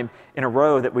time in a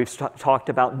row that we've talked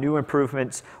about new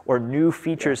improvements or new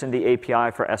features in the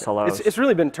API for SLOs. It's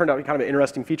really turned out kind of an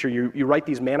interesting feature. You write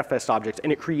these manifest objects,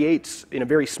 and it creates, in a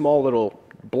very small little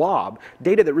blob,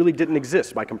 data that really didn't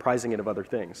exist by comprising it of other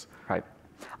things. Right.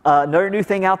 Another new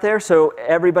thing out there, so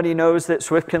everybody knows that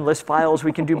Swift can list files,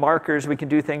 we can do markers, we can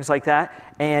do things like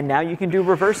that, and now you can do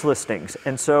reverse listings.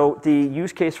 And so the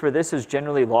use case for this is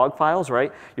generally log files,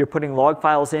 right? You're putting log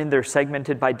files in, they're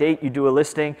segmented by date, you do a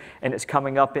listing, and it's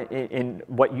coming up in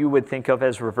what you would think of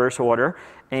as reverse order,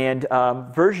 and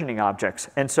versioning objects.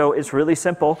 And so it's really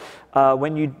simple.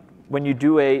 When you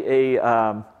do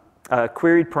a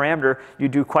queried parameter, you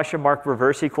do #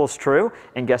 reverse equals true,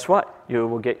 and guess what? You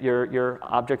will get your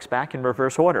objects back in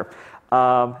reverse order.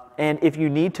 And if you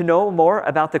need to know more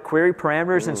about the query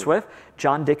parameters in Swift,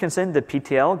 John Dickinson, the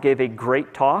PTL, gave a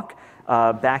great talk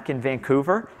back in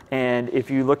Vancouver. And if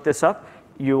you look this up,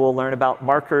 you will learn about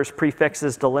markers,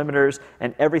 prefixes, delimiters,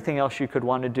 and everything else you could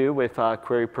want to do with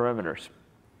query parameters.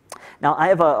 Now, I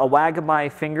have a wag of my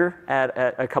finger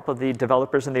at a couple of the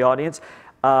developers in the audience.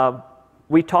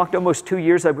 we talked almost 2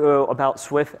 years ago about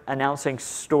Swift announcing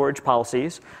storage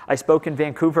policies. I spoke in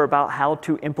Vancouver about how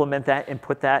to implement that and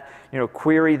put that,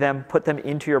 query them, put them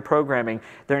into your programming.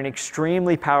 They're an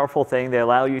extremely powerful thing. They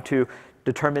allow you to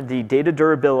determine the data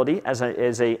durability as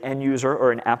a end user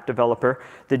or an app developer,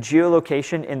 the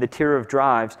geolocation and the tier of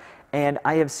drives. And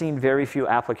I have seen very few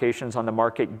applications on the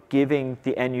market giving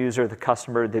the end user, the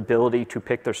customer, the ability to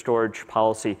pick their storage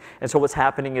policy. And so what's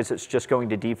happening is it's just going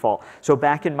to default. So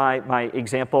back in my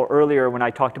example earlier when I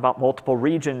talked about multiple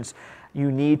regions,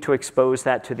 you need to expose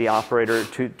that to the operator,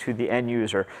 to the end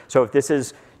user. So if this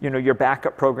is your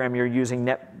backup program, you're using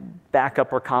Net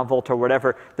Backup or Commvault or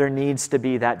whatever, there needs to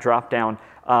be that drop down.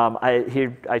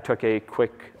 I took a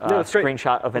quick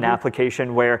screenshot of an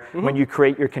application where when you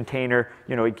create your container,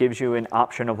 it gives you an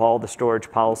option of all the storage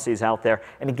policies out there.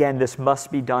 And again, this must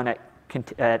be done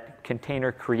at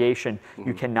container creation.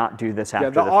 You cannot do this after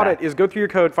the fact. The audit is go through your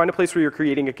code, find a place where you're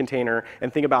creating a container,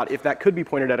 and think about if that could be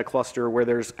pointed at a cluster where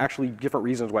there's actually different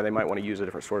reasons why they might want to use a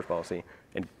different storage policy,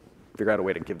 and figure out a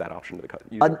way to give that option to the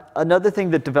user. Another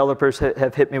thing that developers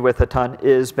have hit me with a ton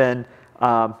has been,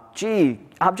 gee,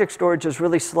 object storage is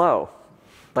really slow.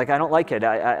 Like, I don't like it.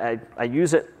 I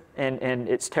use it, and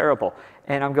it's terrible.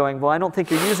 And I'm going, well, I don't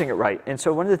think you're using it right. And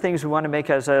so one of the things we want to make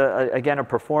as, again, a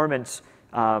performance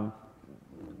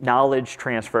knowledge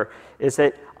transfer is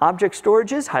that object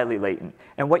storage is highly latent.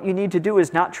 And what you need to do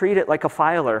is not treat it like a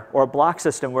filer or a block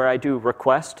system where I do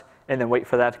request and then wait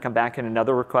for that to come back in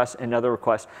another request, another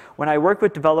request. When I work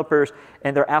with developers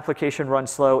and their application runs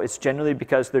slow, it's generally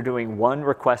because they're doing one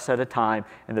request at a time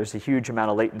and there's a huge amount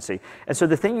of latency. And so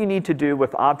the thing you need to do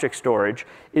with object storage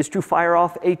is to fire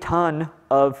off a ton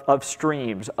of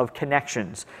streams, of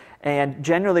connections. And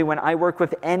generally, when I work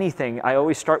with anything, I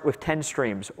always start with 10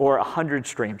 streams or 100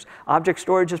 streams. Object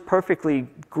storage is perfectly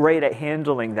great at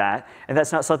handling that, and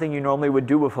that's not something you normally would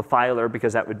do with a filer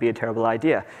because that would be a terrible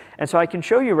idea. And so I can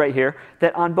show you right here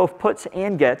that on both puts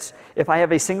and gets, if I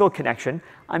have a single connection,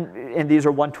 and these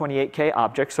are 128K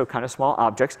objects, so kind of small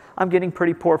objects, I'm getting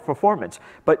pretty poor performance.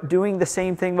 But doing the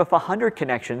same thing with 100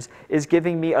 connections is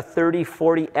giving me a 30,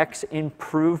 40x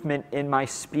improvement in my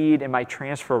speed and my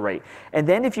transfer rate. And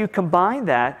then if you combine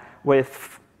that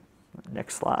with,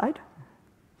 next slide,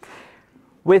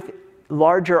 with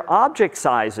larger object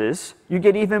sizes, you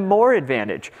get even more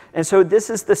advantage. And so this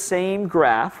is the same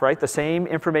graph, right? The same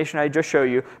information I just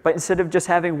showed you, but instead of just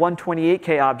having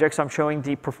 128K objects, I'm showing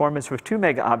the performance with 2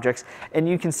 mega objects. And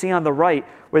you can see on the right,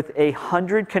 with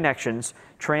 100 connections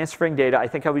transferring data, I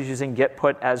think I was using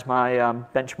getPut as my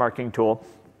benchmarking tool,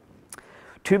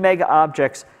 2 mega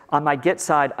objects. On my get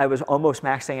side, I was almost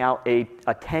maxing out a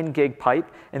 10 gig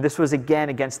pipe, and this was again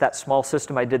against that small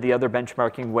system I did the other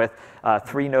benchmarking with,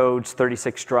 3 nodes,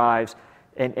 36 drives,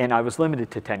 and I was limited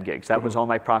to 10 gigs. That was all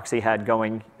my proxy had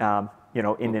going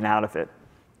in and out of it.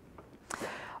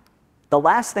 The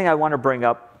last thing I want to bring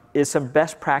up is some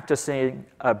best practice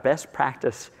around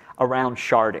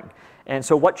sharding. And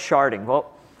so what's sharding?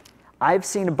 Well, I've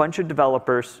seen a bunch of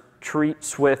developers treat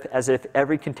Swift as if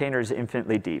every container is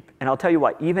infinitely deep. And I'll tell you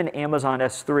what, even Amazon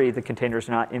S3, the container is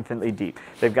not infinitely deep.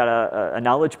 They've got a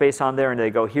knowledge base on there, and they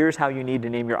go, here's how you need to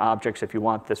name your objects if you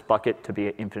want this bucket to be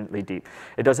infinitely deep.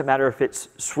 It doesn't matter if it's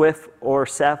Swift or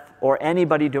Ceph or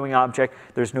anybody doing object,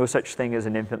 there's no such thing as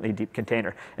an infinitely deep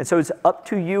container. And so it's up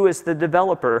to you as the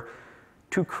developer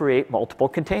to create multiple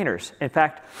containers. In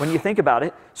fact, when you think about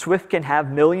it, Swift can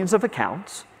have millions of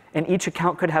accounts, and each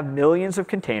account could have millions of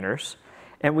containers.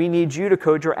 And we need you to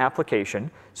code your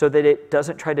application so that it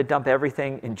doesn't try to dump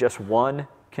everything in just one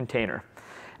container.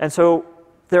 And so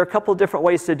there are a couple of different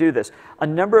ways to do this. A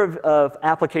number of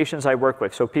applications I work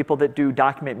with, so people that do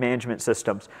document management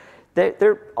systems,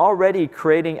 they're already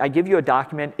creating, I give you a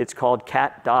document, it's called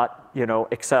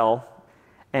cat.excel,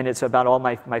 and it's about all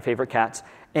my favorite cats.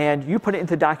 And you put it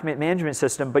into the document management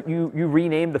system, but you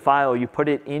rename the file, you put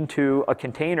it into a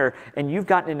container, and you've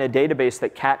gotten in a database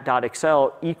that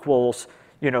cat.excel equals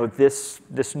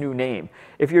this new name.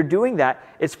 If you're doing that,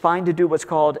 it's fine to do what's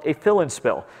called a fill and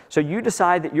spill. So you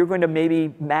decide that you're going to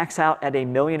maybe max out at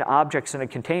 1 million objects in a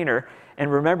container,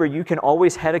 and remember, you can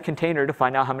always head a container to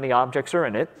find out how many objects are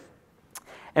in it.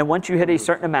 And once you hit a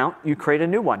certain amount, you create a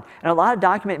new one. And a lot of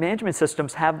document management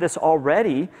systems have this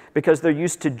already because they're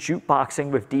used to jukeboxing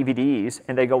with DVDs,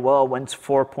 and they go, well, once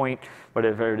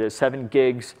 7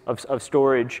 gigs of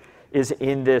storage is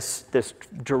in this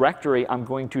directory, I'm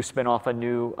going to spin off a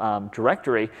new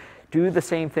directory. Do the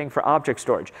same thing for object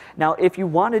storage. Now, if you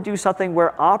want to do something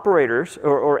where operators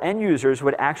or end users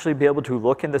would actually be able to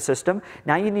look in the system,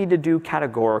 now you need to do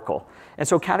categorical. And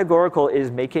so categorical is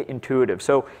make it intuitive.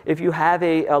 So if you have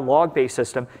a log-based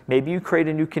system, maybe you create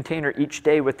a new container each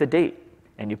day with the date.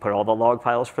 and you put all the log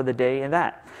files for the day in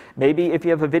that. Maybe if you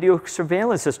have a video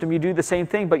surveillance system, you do the same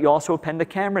thing, but you also append the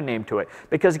camera name to it.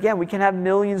 Because again, we can have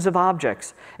millions of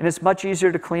objects, and it's much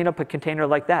easier to clean up a container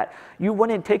like that. You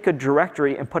wouldn't take a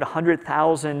directory and put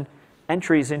 100,000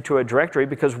 entries into a directory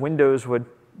because Windows would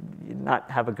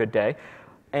not have a good day.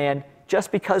 And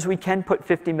just because we can put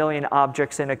 50 million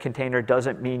objects in a container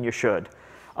doesn't mean you should.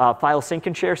 File sync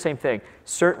and share, same thing.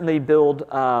 Certainly build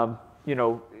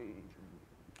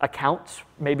accounts,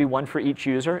 maybe one for each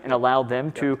user, and allow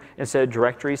them to, instead of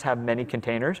directories, have many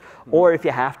containers. Or if you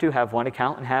have to, have one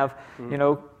account and have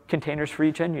containers for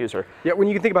each end user. Yeah, when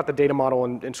you can think about the data model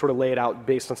and sort of lay it out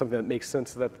based on something that makes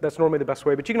sense, that's normally the best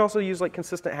way. But you can also use like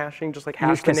consistent hashing, just like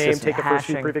hash the name, take the first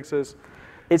few prefixes.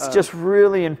 It's just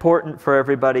really important for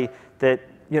everybody that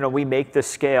we make this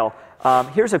scale.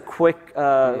 Here's a quick,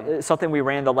 something we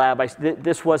ran in the lab.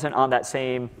 This wasn't on that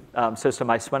same system.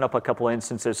 I spun up a couple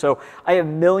instances. So I have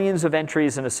millions of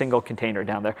entries in a single container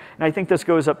down there. And I think this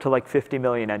goes up to like 50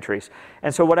 million entries.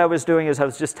 And so what I was doing is I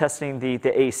was just testing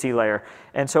the AC layer.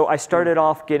 And so I started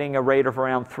off getting a rate of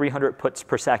around 300 puts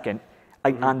per second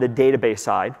on the database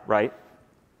side, right?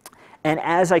 And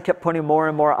as I kept putting more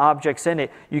and more objects in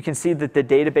it, you can see that the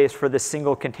database for this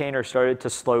single container started to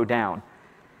slow down.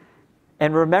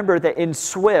 And remember that in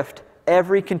Swift,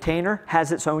 every container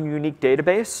has its own unique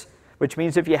database, which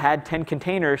means if you had 10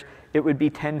 containers, it would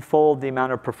be 10-fold the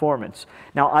amount of performance.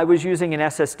 Now, I was using an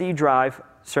SSD drive.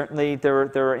 Certainly, there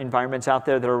are environments out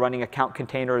there that are running account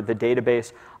container, the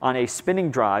database, on a spinning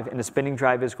drive, and the spinning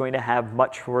drive is going to have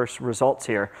much worse results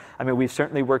here. I mean, we've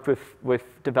certainly worked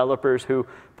with developers who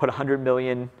put 100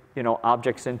 million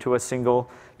objects into a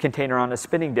single container on a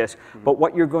spinning disk. But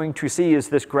what you're going to see is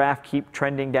this graph keep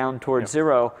trending down towards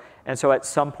zero. And so at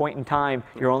some point in time,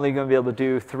 you're only going to be able to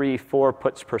do 3-4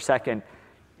 puts per second.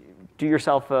 Do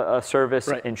yourself a service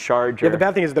and shard your... Yeah, the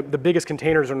bad thing is the biggest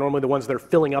containers are normally the ones that are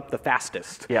filling up the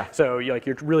fastest. Yeah. So you're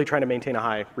really trying to maintain a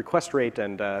high request rate,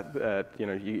 and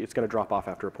it's going to drop off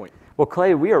after a point. Well,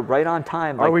 Clay, we are right on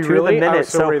time. Are we really? I was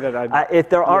so worried that if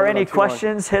there are any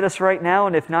questions, hit us right now,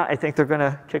 and if not, I think they're going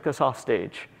to kick us off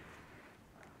stage.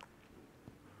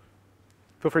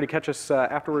 Feel free to catch us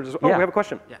afterwards. Oh, we have a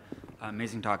question. Yeah,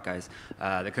 amazing talk, guys.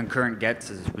 The concurrent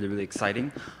gets is really, really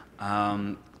exciting.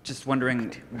 Just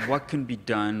wondering what can be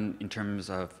done in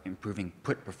terms of improving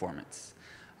put performance.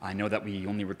 I know that we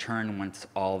only return once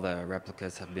all the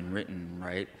replicas have been written,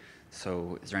 right?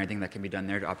 So is there anything that can be done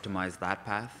there to optimize that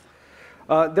path?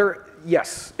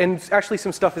 Yes, and actually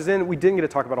some stuff is in. We didn't get to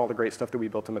talk about all the great stuff that we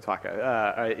built in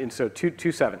Mitaka, and so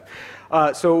 2.7.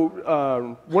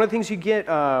 One of the things you get,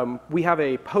 we have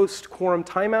a post-quorum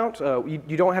timeout.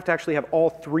 You don't have to actually have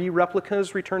all 3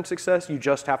 replicas return success. You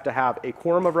just have to have a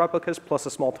quorum of replicas plus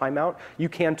a small timeout. You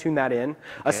can tune that in.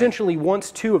 Okay. Essentially,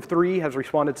 once 2 of 3 has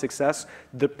responded success,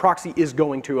 the proxy is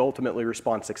going to ultimately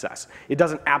respond success. It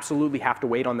doesn't absolutely have to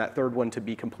wait on that 3rd one to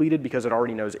be completed because it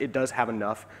already knows it does have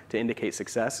enough to indicate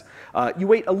success. You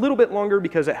wait a little bit longer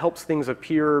because it helps things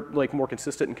appear like more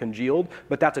consistent and congealed,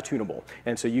 but that's a tunable.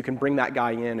 And so you can bring that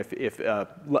guy in if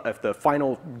the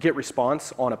final get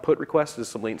response on a put request is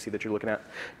some latency that you're looking at.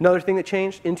 Another thing that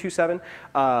changed in 2.7,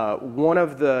 one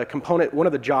of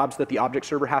the jobs that the object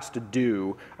server has to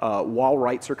do while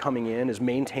writes are coming in is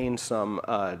maintain some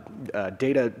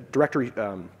data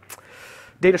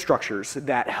structures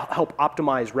that help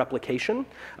optimize replication.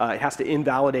 It has to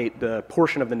invalidate the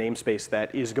portion of the namespace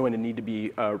that is going to need to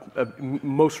be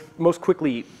most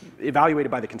quickly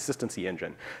evaluated by the consistency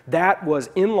engine. That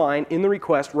was in line in the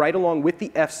request right along with the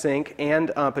fsync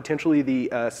and potentially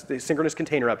the synchronous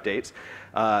container updates.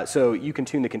 So you can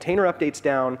tune the container updates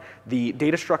down. The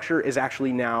data structure is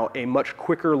actually now a much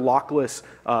quicker lockless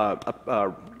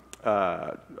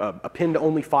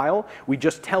append-only file. We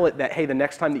just tell it that, hey, the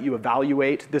next time that you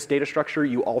evaluate this data structure,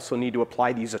 you also need to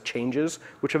apply these changes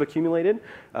which have accumulated.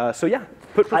 So yeah,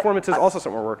 put performance is also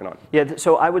something we're working on. Yeah,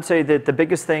 so I would say that the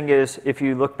biggest thing is if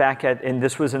you look back at, and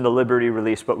this was in the Liberty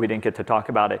release, but we didn't get to talk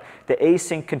about it, the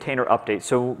async container update.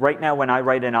 So right now when I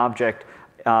write an object,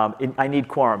 I need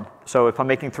quorum. So if I'm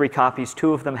making 3 copies,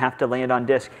 2 of them have to land on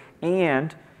disk,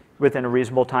 and within a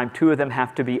reasonable time, 2 of them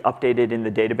have to be updated in the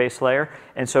database layer.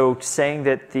 And so saying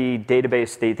that the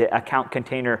database, the account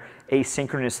container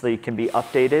asynchronously can be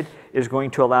updated is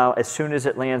going to allow, as soon as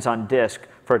it lands on disk,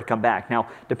 for it to come back. Now,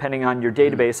 depending on your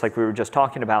database, like we were just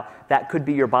talking about, that could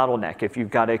be your bottleneck. If you've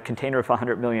got a container of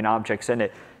 100 million objects in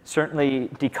it, certainly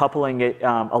decoupling it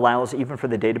allows even for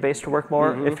the database to work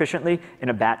more efficiently in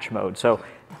a batch mode. So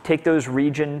take those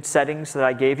region settings that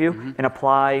I gave you and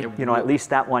apply at least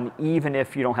that one, even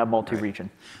if you don't have multi-region.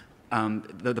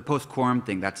 The post-quorum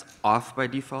thing, that's off by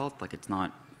default? Like it's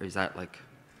not, or is that like?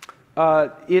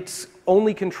 It's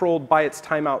only controlled by its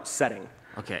timeout setting.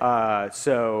 Okay.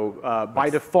 By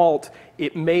default,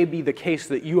 it may be the case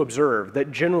that you observe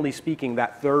that generally speaking,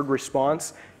 that third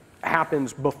response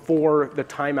happens before the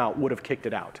timeout would have kicked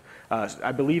it out.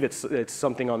 I believe it's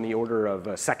something on the order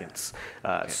of seconds.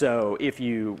 Okay. So if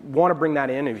you want to bring that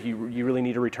in, if you really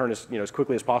need to return as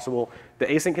quickly as possible, the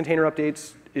async container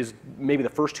updates is maybe the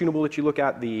first tunable that you look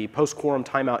at. The post-quorum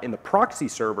timeout in the proxy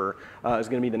server is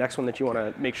going to be the next one that you want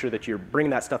to make sure that you're bringing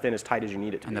that stuff in as tight as you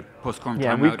need it to. And the post-quorum timeout?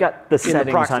 Yeah, we've got the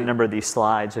settings on a proxy. number of these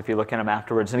slides if you look at them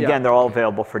afterwards. And again, they're all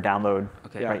available for download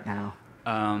Okay. right now.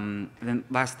 And then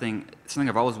last thing, something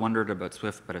I've always wondered about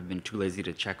Swift, but I've been too lazy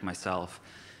to check myself,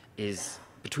 is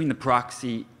between the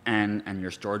proxy and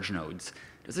your storage nodes,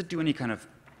 does it do any kind of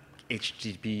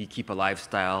HTTP keep alive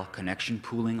style connection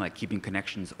pooling, like keeping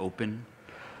connections open?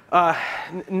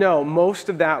 No, most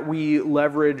of that we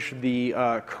leverage the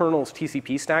kernel's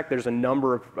TCP stack. There's a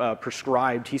number of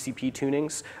prescribed TCP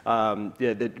tunings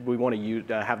that we want to use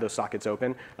have those sockets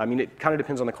open. I mean, it kind of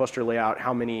depends on the cluster layout,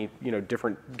 how many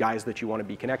different guys that you want to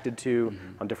be connected to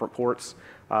on different ports.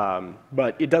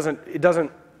 But it doesn't.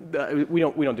 We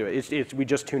don't do it. We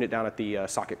just tune it down at the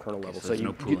socket kernel level. So there's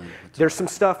no pooling. There's some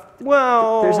stuff.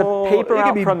 Well, There's a paper it could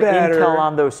out be from better. Intel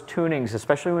on those tunings,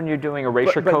 especially when you're doing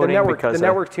erasure But coding. the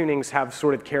network tunings have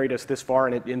sort of carried us this far,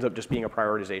 and it ends up just being a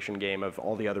prioritization game of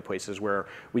all the other places where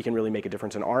we can really make a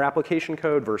difference in our application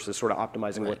code versus sort of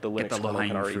optimizing what the Linux kernel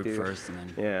can already do. First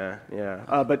and then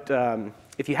But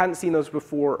if you hadn't seen those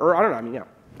before, or I don't know, I mean, yeah,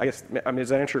 I guess, does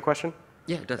that answer your question?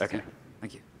 Yeah, it does. Okay. Yeah.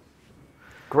 Thank you.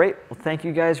 Great. Well, thank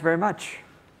you guys very much.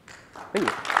 Thank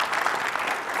you.